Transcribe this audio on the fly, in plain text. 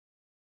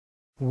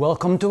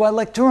Welcome to our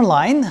lecture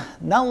online.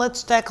 Now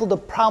let's tackle the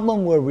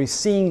problem where we're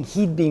seeing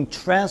heat being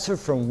transferred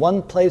from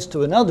one place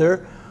to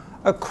another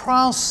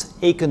across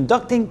a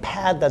conducting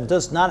pad that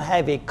does not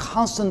have a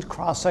constant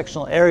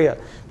cross-sectional area,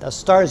 that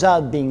starts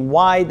out being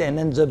wide and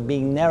ends up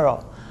being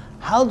narrow.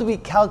 How do we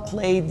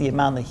calculate the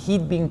amount of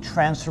heat being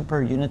transferred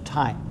per unit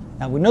time?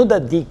 Now we know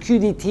that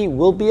dq dt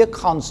will be a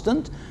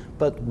constant,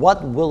 but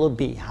what will it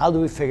be? How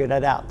do we figure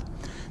that out?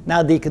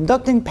 Now the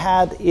conducting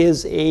pad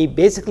is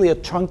basically a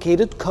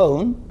truncated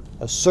cone,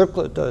 a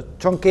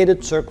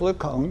truncated circular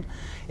cone.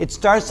 It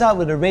starts out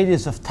with a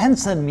radius of 10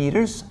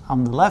 centimeters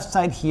on the left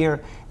side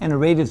here and a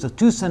radius of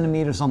 2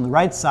 centimeters on the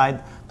right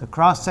side. The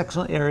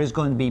cross-sectional area is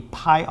going to be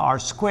pi r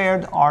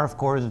squared, r of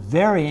course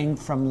varying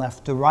from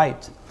left to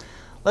right.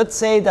 Let's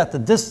say that the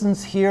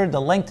distance here, the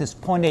length is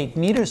 0.8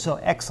 meters, so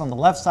x on the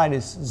left side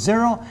is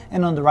 0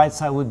 and on the right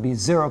side would be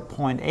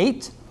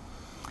 0.8.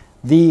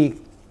 The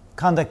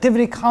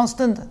conductivity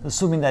constant,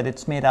 assuming that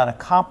it's made out of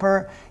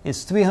copper,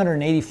 is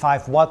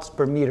 385 watts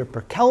per meter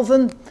per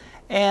Kelvin.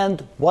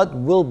 And what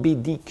will be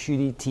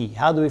dq dt?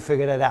 How do we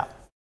figure that out?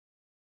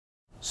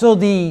 So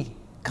the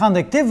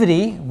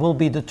conductivity will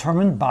be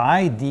determined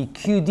by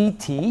dq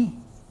dt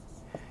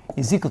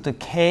is equal to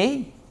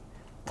k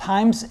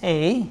times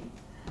A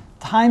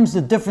times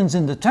the difference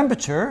in the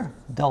temperature,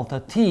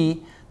 delta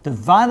T,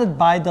 divided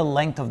by the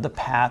length of the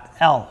path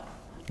L.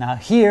 Now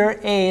here,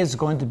 A is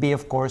going to be,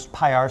 of course,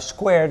 pi r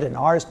squared, and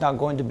r is now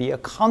going to be a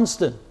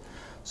constant.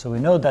 So we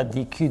know that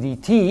dq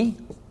dt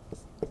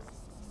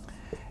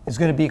is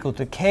going to be equal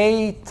to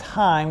k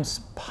times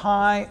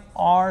pi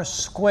r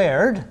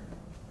squared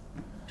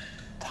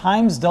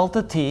times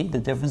delta T, the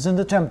difference in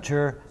the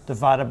temperature,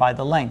 divided by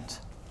the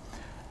length.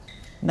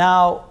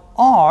 Now,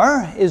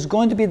 r is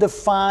going to be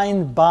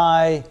defined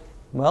by,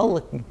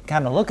 well,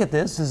 kind of look at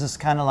this. This is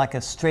kind of like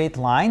a straight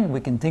line. We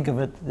can think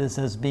of this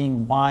as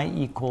being y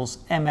equals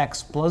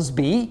mx plus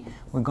b.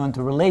 We're going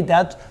to relate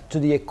that to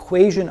the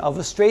equation of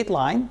a straight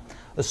line.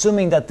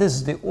 Assuming that this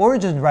is the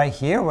origin right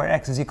here, where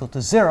x is equal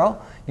to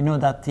 0, you know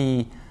that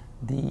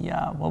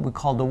what we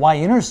call the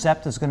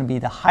y-intercept is going to be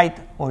the height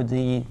or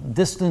the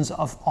distance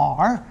of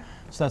r.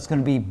 So that's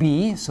going to be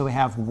b. So we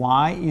have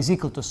y is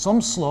equal to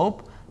some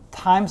slope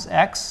times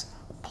x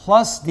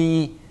plus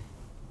the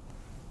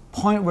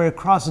point where it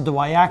crosses the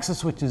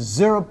y-axis, which is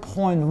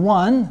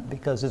 0.1,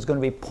 because it's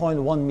going to be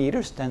 0.1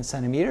 meters, 10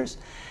 centimeters.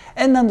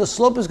 And then the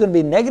slope is going to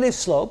be negative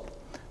slope.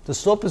 The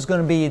slope is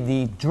going to be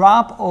the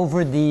drop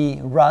over the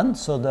run,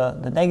 so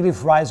the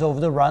negative rise over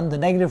the run. The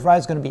negative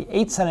rise is going to be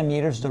 8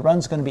 centimeters. The run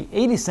is going to be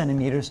 80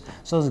 centimeters.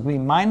 So it's going to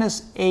be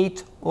minus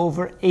 8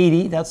 over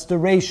 80, that's the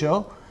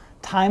ratio,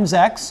 times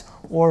x,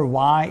 or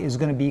y is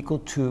going to be equal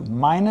to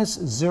minus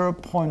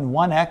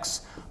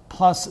 0.1x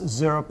plus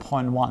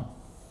 0.1.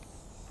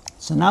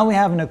 So now we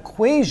have an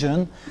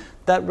equation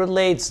that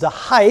relates the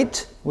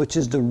height, which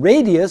is the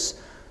radius,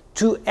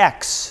 to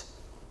x.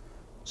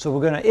 So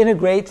we're going to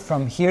integrate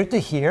from here to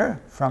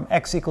here, from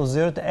x equals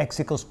 0 to x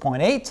equals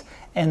 0.8,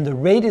 and the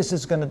radius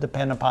is going to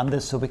depend upon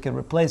this, so we can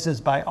replace this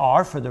by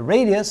r for the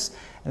radius,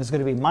 and it's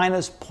going to be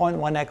minus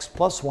 0.1x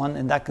plus 1,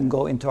 and that can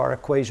go into our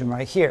equation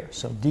right here.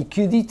 So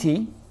dq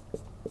dt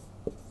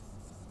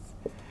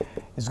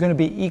is going to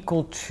be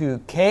equal to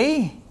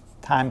k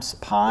times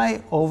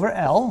pi over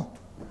L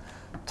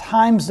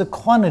times the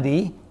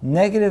quantity,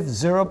 negative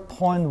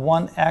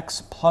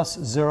 0.1x plus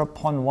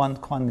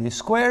 0.1 quantity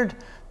squared,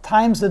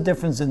 times the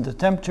difference in the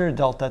temperature,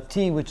 delta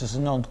T, which is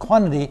a known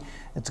quantity.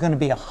 It's going to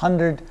be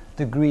 100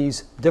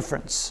 degrees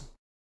difference.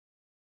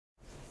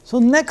 So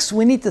next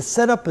we need to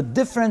set up a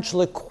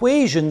differential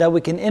equation that we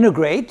can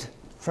integrate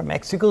from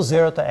x equals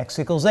 0 to x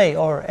equals a,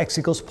 or x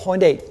equals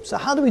 0.8. So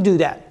how do we do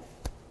that?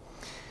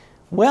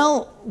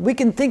 Well, we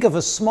can think of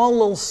a small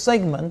little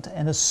segment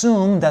and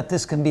assume that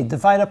this can be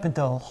divided up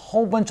into a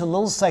whole bunch of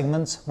little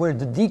segments where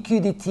the dq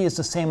dt is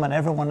the same on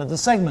every one of the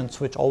segments,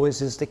 which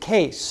always is the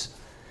case.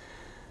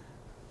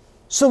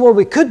 So what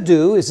we could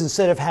do is,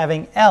 instead of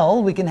having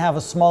L, we can have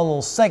a small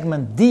little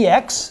segment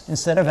dx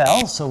instead of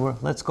L. So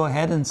let's go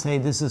ahead and say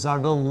this is our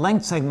little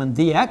length segment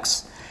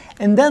dx.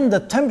 And then the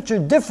temperature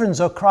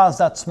difference across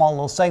that small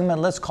little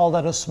segment, let's call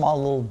that a small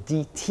little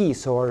dt.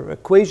 So our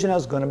equation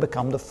is going to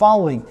become the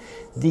following.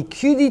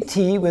 dq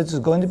dt, which is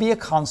going to be a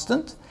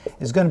constant,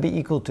 is going to be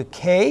equal to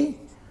k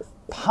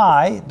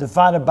pi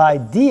divided by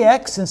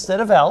dx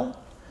instead of L,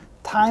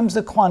 times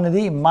the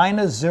quantity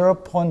minus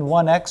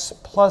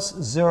 0.1x plus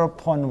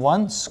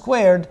 0.1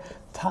 squared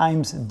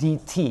times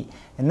dt.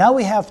 And now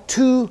we have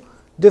two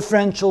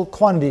differential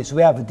quantities.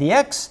 We have a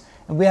dx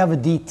and we have a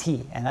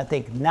dt. And I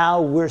think now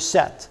we're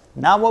set.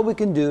 Now what we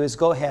can do is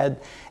go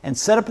ahead and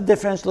set up a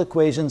differential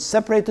equation,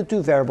 separate the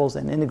two variables,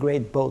 and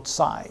integrate both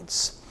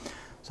sides.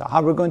 So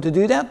how we're going to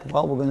do that?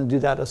 Well, we're going to do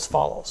that as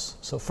follows.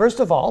 So first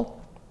of all,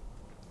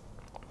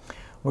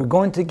 we're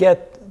going to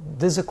get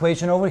this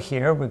equation over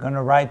here. We're going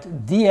to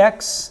write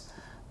dx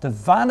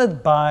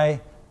divided by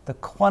the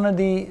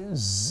quantity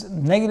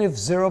negative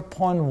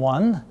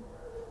 0.1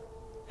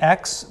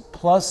 x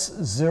plus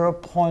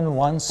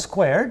 0.1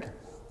 squared.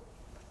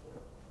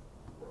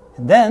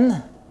 And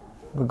then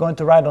we're going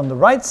to write on the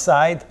right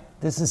side,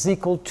 this is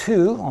equal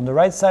to, on the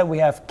right side we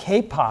have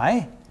k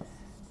pi,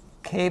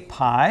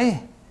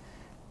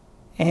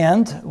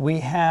 and we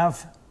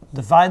have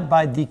divided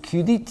by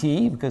dq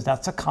dt, because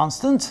that's a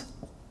constant,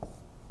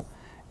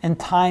 and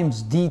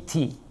times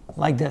dt,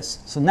 like this.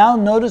 So now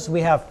notice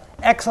we have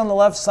x on the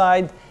left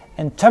side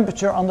and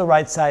temperature on the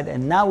right side,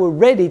 and now we're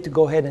ready to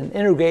go ahead and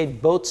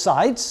integrate both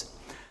sides.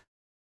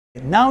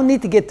 Now we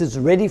need to get this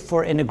ready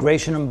for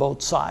integration on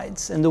both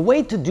sides, and the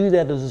way to do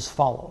that is as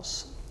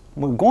follows.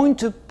 We're going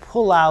to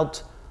pull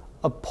out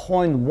a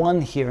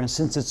 0.1 here, and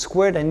since it's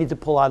squared I need to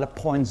pull out a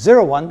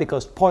 0.01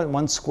 because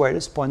 0.1 squared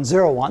is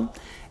 0.01.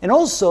 And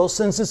also,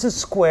 since this is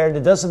squared,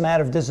 it doesn't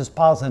matter if this is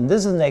positive and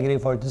this is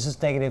negative, or this is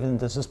negative and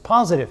this is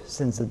positive,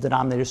 since the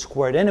denominator is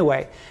squared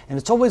anyway. And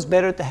it's always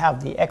better to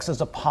have the x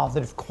as a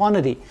positive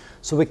quantity.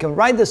 So we can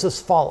write this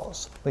as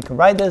follows. We can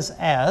write this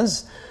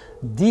as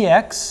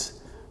dx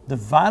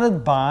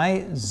divided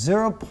by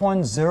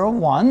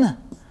 0.01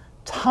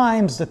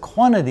 times the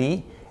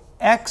quantity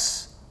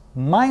x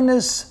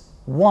minus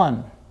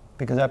 1,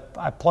 because I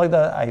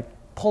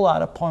pull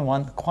out a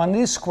 0.1,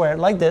 quantity squared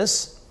like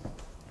this,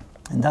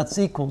 and that's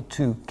equal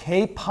to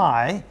k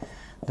pi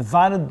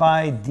divided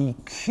by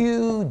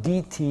dq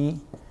dt,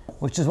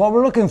 which is what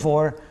we're looking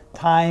for,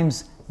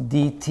 times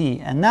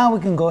dt. And now we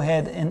can go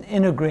ahead and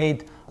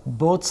integrate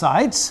both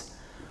sides.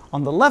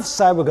 On the left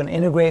side, we're going to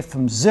integrate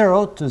from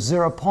 0 to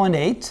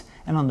 0.8,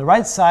 and on the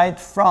right side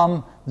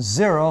from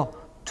 0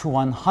 to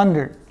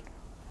 100.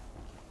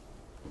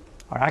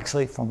 Or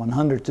actually from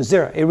 100 to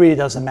 0. It really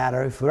doesn't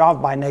matter. If we're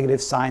off by a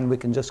negative sign, we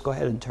can just go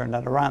ahead and turn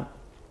that around.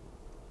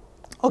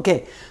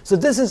 Okay, so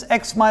this is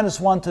x minus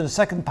 1 to the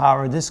second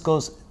power. This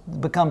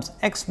becomes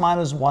x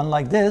minus 1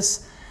 like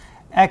this,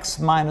 x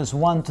minus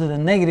 1 to the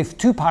negative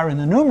 2 power in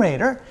the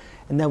numerator,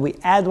 and then we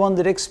add 1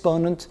 to the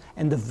exponent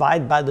and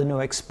divide by the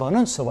new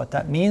exponent. So what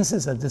that means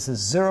is that this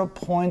is 1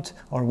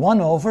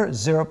 over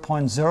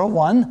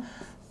 0.01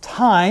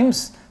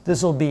 times,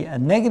 this will be a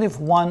negative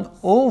 1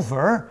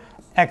 over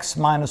x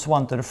minus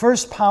 1 to the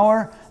first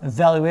power,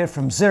 evaluated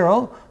from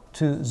 0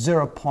 to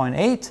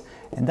 0.8,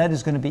 and that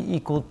is going to be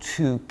equal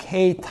to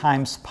k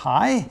times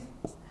pi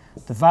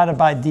divided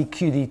by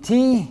dq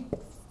dt,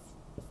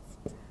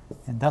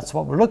 and that's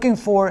what we're looking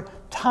for,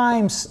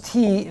 times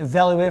t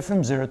evaluated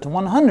from 0 to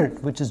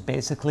 100, which is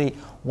basically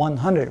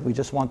 100. We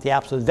just want the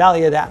absolute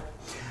value of that.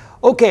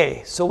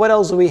 Okay, so what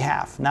else do we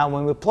have? Now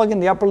when we plug in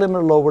the upper limit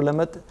or lower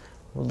limit,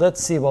 well,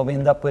 let's see what we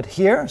end up with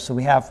here. So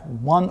we have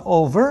 1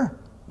 over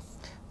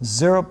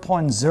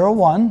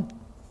 0.01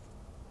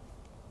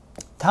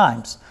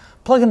 times.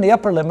 Plug in the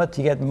upper limit,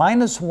 you get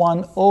minus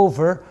 1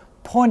 over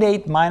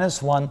 0.8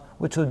 minus 1,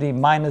 which would be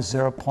minus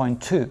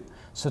 0.2.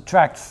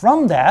 Subtract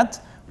from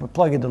that, we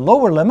plug in the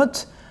lower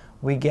limit,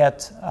 we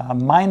get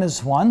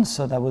minus 1,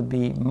 so that would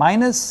be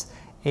minus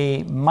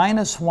a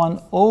minus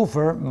 1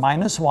 over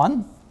minus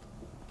 1.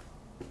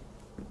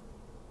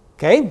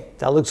 Okay,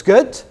 that looks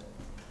good.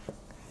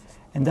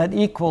 And that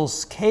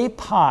equals k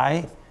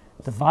pi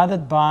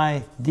divided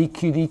by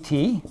dq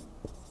dt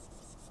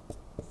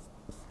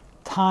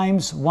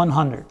times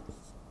 100.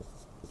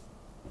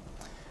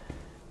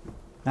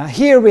 Now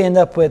here we end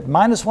up with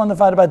minus 1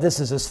 divided by this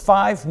is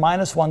 5,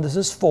 minus 1, this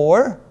is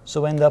 4.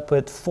 So we end up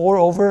with 4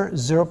 over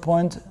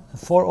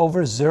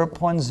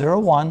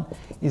 0.01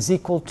 is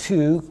equal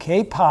to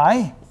k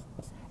pi,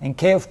 and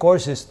k of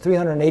course is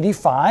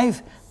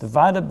 385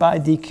 divided by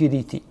dq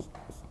dt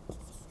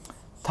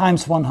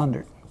times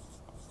 100.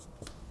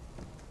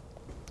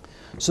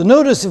 So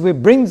notice if we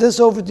bring this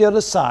over to the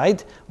other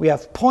side, we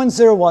have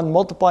 0.01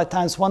 multiplied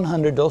times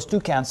 100, those two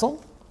cancel.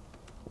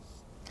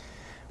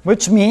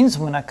 Which means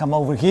when I come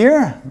over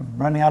here, I'm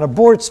running out of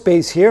board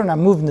space here, and I'm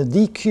moving the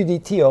dq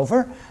dt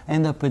over, I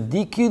end up with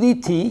dq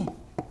dt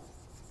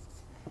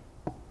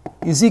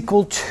is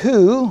equal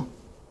to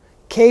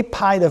k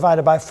pi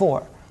divided by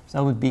 4. So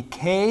that would be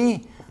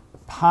k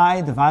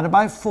pi divided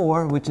by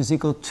 4, which is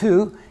equal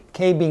to,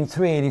 k being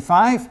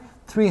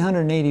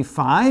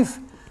 385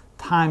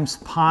 times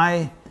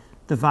pi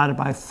divided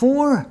by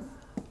 4,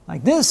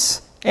 like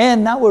this.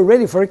 And now we're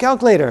ready for a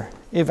calculator.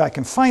 If I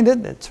can find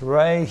it, it's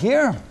right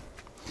here.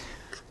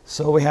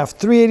 So we have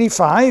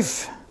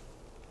 385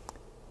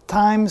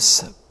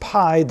 times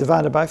pi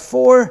divided by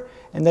 4,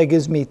 and that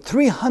gives me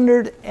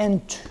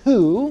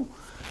 302.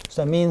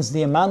 So that means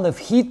the amount of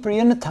heat per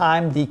unit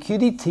time, dq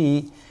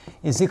dt,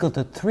 is equal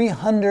to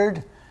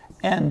 302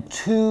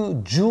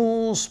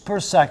 joules per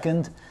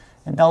second,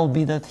 and that will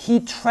be the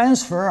heat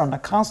transfer on a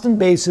constant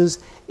basis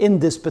in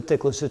this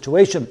particular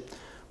situation.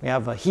 We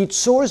have a heat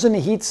source and a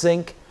heat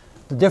sink.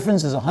 The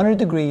difference is 100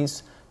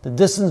 degrees. The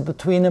distance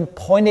between them,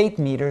 0.8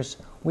 meters.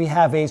 We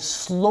have a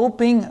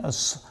sloping,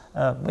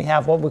 we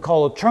have what we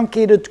call a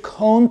truncated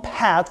cone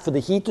path for the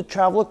heat to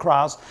travel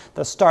across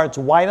that starts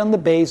wide on the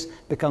base,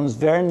 becomes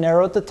very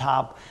narrow at the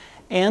top,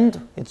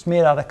 and it's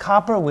made out of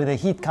copper with a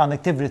heat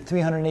conductivity of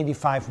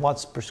 385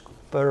 watts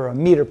per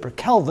meter per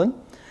Kelvin.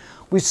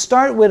 We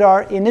start with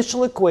our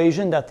initial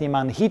equation that the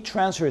amount of heat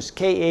transfer is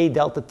Ka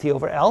delta T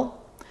over L.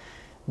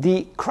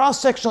 The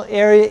cross-sectional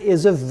area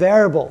is a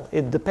variable.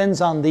 It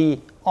depends on the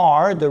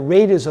r, the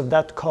radius of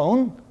that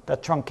cone,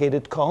 that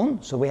truncated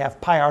cone. So we have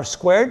pi r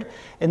squared,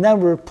 and then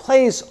we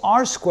replace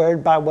r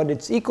squared by what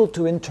it's equal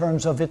to in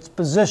terms of its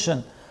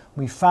position.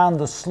 We found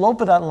the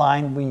slope of that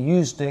line. We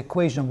used the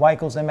equation y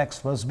equals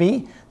mx plus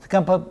b to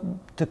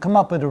come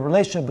up with a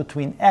relation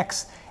between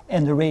x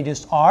and the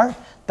radius r.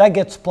 That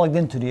gets plugged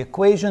into the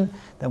equation.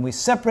 Then we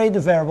separate the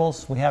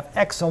variables. We have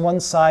x on one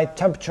side,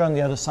 temperature on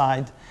the other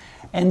side,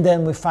 and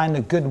then we find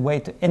a good way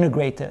to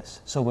integrate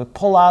this. So we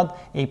pull out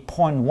a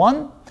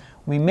 0.1.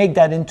 We make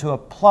that into a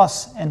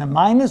plus and a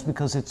minus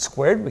because it's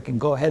squared. We can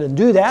go ahead and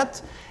do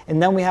that.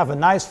 And then we have a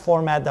nice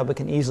format that we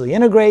can easily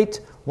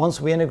integrate. Once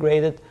we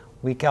integrate it,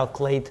 we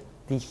calculate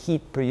the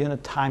heat per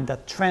unit time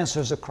that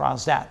transfers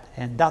across that.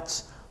 And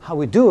that's how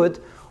we do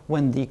it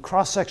when the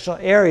cross-sectional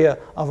area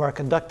of our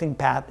conducting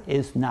pad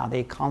is not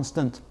a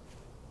constant.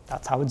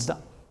 That's how it's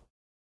done.